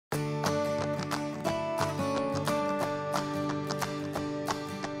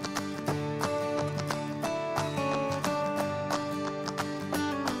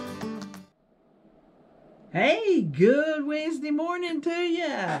Hey, good Wednesday morning to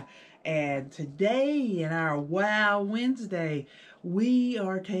you. And today in our Wow Wednesday, we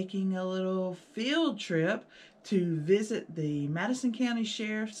are taking a little field trip to visit the Madison County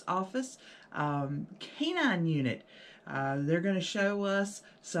Sheriff's Office canine unit. They're going to show us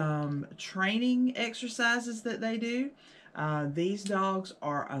some training exercises that they do. These dogs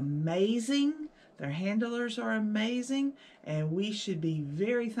are amazing. Their handlers are amazing, and we should be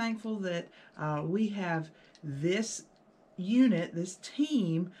very thankful that we have this unit, this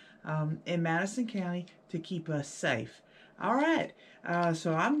team in Madison County to keep us safe. All right,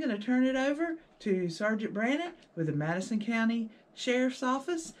 so I'm going to turn it over to Sergeant Brandon with the Madison County Sheriff's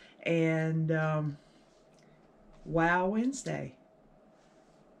Office and Wow Wednesday.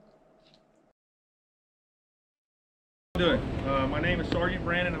 How you doing? My name is Sergeant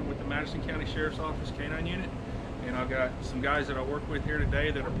Brandon. I'm with the Madison County Sheriff's Office Canine Unit, and I've got some guys that I work with here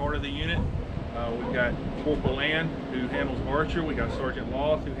today that are part of the unit. We've got Corporal Land, who handles Archer. We got Sergeant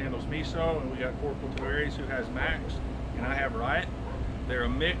Loth, who handles Miso, and we got Corporal Tavares, who has Max, and I have Riot. They're a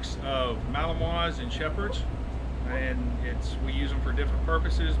mix of Malinois and Shepherds, and we use them for different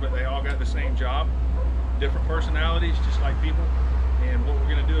purposes, but they all got the same job. Different personalities, just like people. And what we're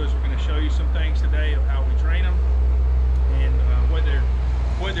going to do is we're going to show you some things today of how we train them and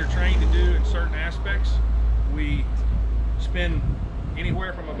what they're trained to do in certain aspects. We spend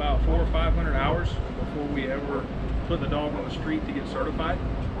anywhere from about 400 or 500 hours before we ever put the dog on the street to get certified.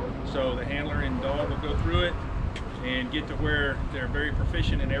 So the handler and dog will go through it and get to where they're very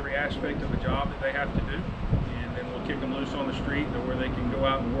proficient in every aspect of the job that they have to do. And then we'll kick them loose on the street to where they can go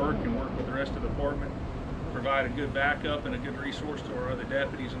out and work with the rest of the department, provide a good backup and a good resource to our other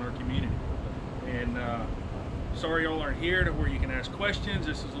deputies in our community. And sorry y'all aren't here to where you can ask questions.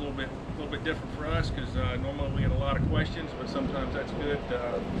 This is a little bit different for us because normally we get a lot of questions, but sometimes that's good.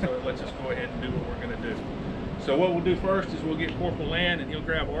 So let's just go ahead and do what we're going to do. So what we'll do first is we'll get Corporal Land and he'll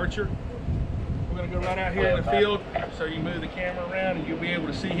grab Archer. We're going to go right out here in the field, so you move the camera around and you'll be able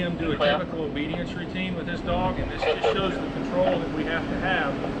to see him do a typical obedience routine with this dog. And this just shows the control that we have to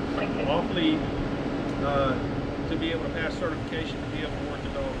have off lead to be able to pass certification to be able to work the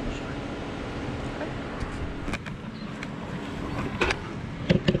dog on the street.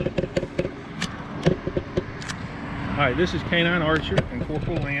 Alright, this is Canine Archer and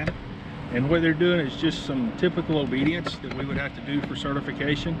Corporal Land, and what they're doing is just some typical obedience that we would have to do for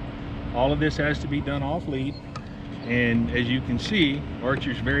certification. All of this has to be done off lead, and as you can see,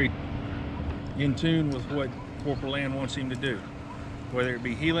 Archer's very in tune with what Corporal Land wants him to do. Whether it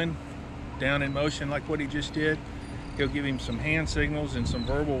be heeling, down in motion like what he just did, he'll give him some hand signals and some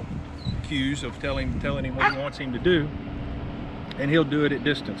verbal cues of telling him what he wants him to do, and he'll do it at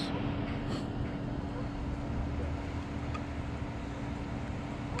distance.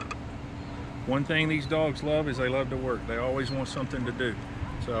 One thing these dogs love is they love to work. They always want something to do.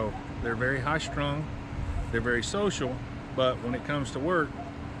 So they're very high strung, they're very social, but when it comes to work,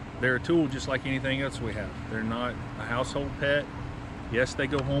 they're a tool just like anything else we have. They're not a household pet. Yes, they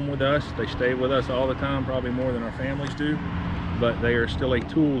go home with us. They stay with us all the time, probably more than our families do, but they are still a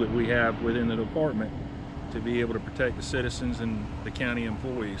tool that we have within the department to be able to protect the citizens and the county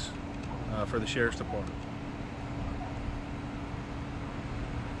employees for the Sheriff's Department.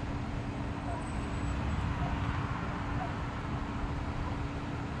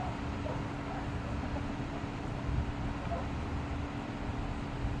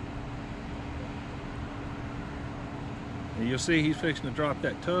 And you'll see he's fixing to drop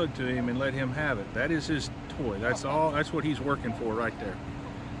that tug to him and let him have it. That is his toy. That's all. That's what he's working for right there.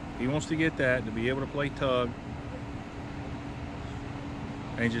 He wants to get that to be able to play tug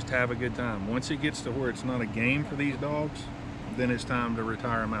and just have a good time. Once it gets to where it's not a game for these dogs, then it's time to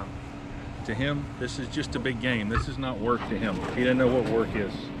retire them out. To him, this is just a big game. This is not work to him. He doesn't know what work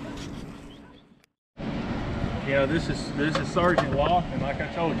is. You know, this is Sergeant Loth, and like I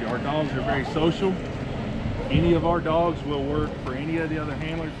told you, our dogs are very social. Any of our dogs will work for any of the other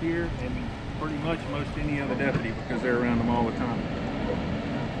handlers here, and pretty much most any other deputy, because they're around them all the time.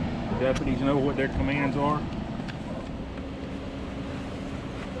 The deputies know what their commands are.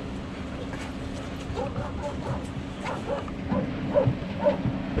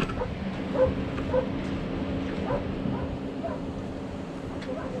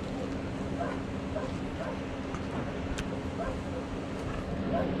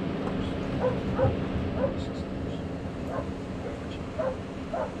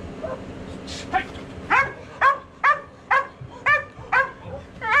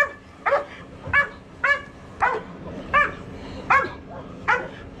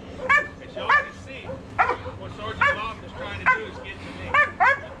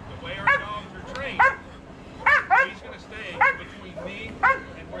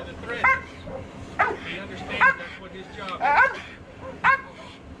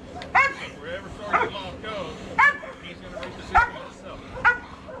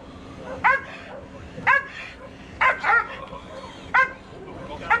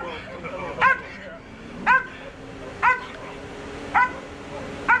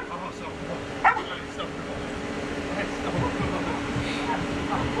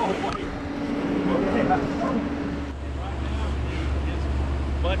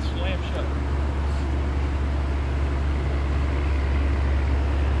 butt slammed shut.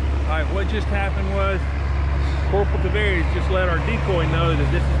 All right, what just happened was Corporal Tavares just let our decoy know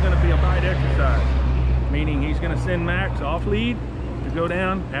that this is going to be a bite exercise, meaning he's going to send Max off lead to go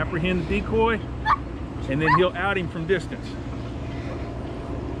down, apprehend the decoy, and then he'll out him from distance.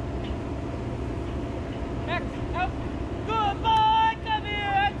 Max, out. Good boy, come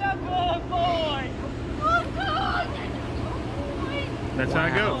here, that's a good boy. Good boy. That's how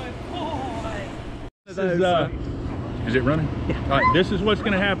it goes. Good boy. This is it running? Yeah. All right, this is what's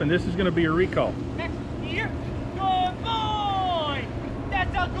going to happen. This is going to be a recall. Max, here. Good boy.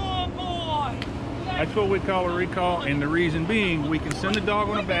 That's a good boy. That's what we call a recall, and the reason being, we can send the dog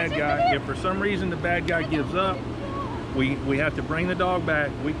on a bad guy. If for some reason the bad guy gives up, we have to bring the dog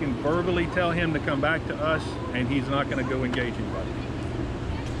back. We can verbally tell him to come back to us, and he's not going to go engage anybody.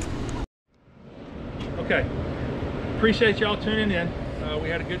 Okay, appreciate y'all tuning in. We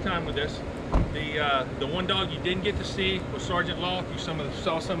had a good time with this. The one dog you didn't get to see was Sergeant Law. You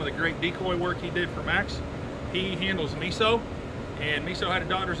saw some of the great decoy work he did for Max. He handles Miso, and Miso had a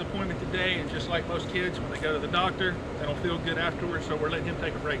doctor's appointment today, and just like most kids, when they go to the doctor, they don't feel good afterwards, so we're letting him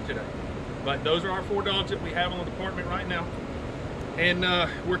take a break today. But those are our 4 dogs that we have on the department right now, and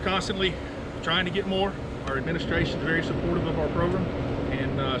we're constantly trying to get more. Our administration is very supportive of our program,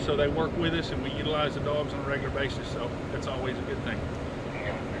 and so they work with us, and we utilize the dogs on a regular basis, so that's always a good thing.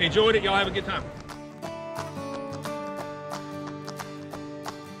 Enjoyed it. Y'all have a good time.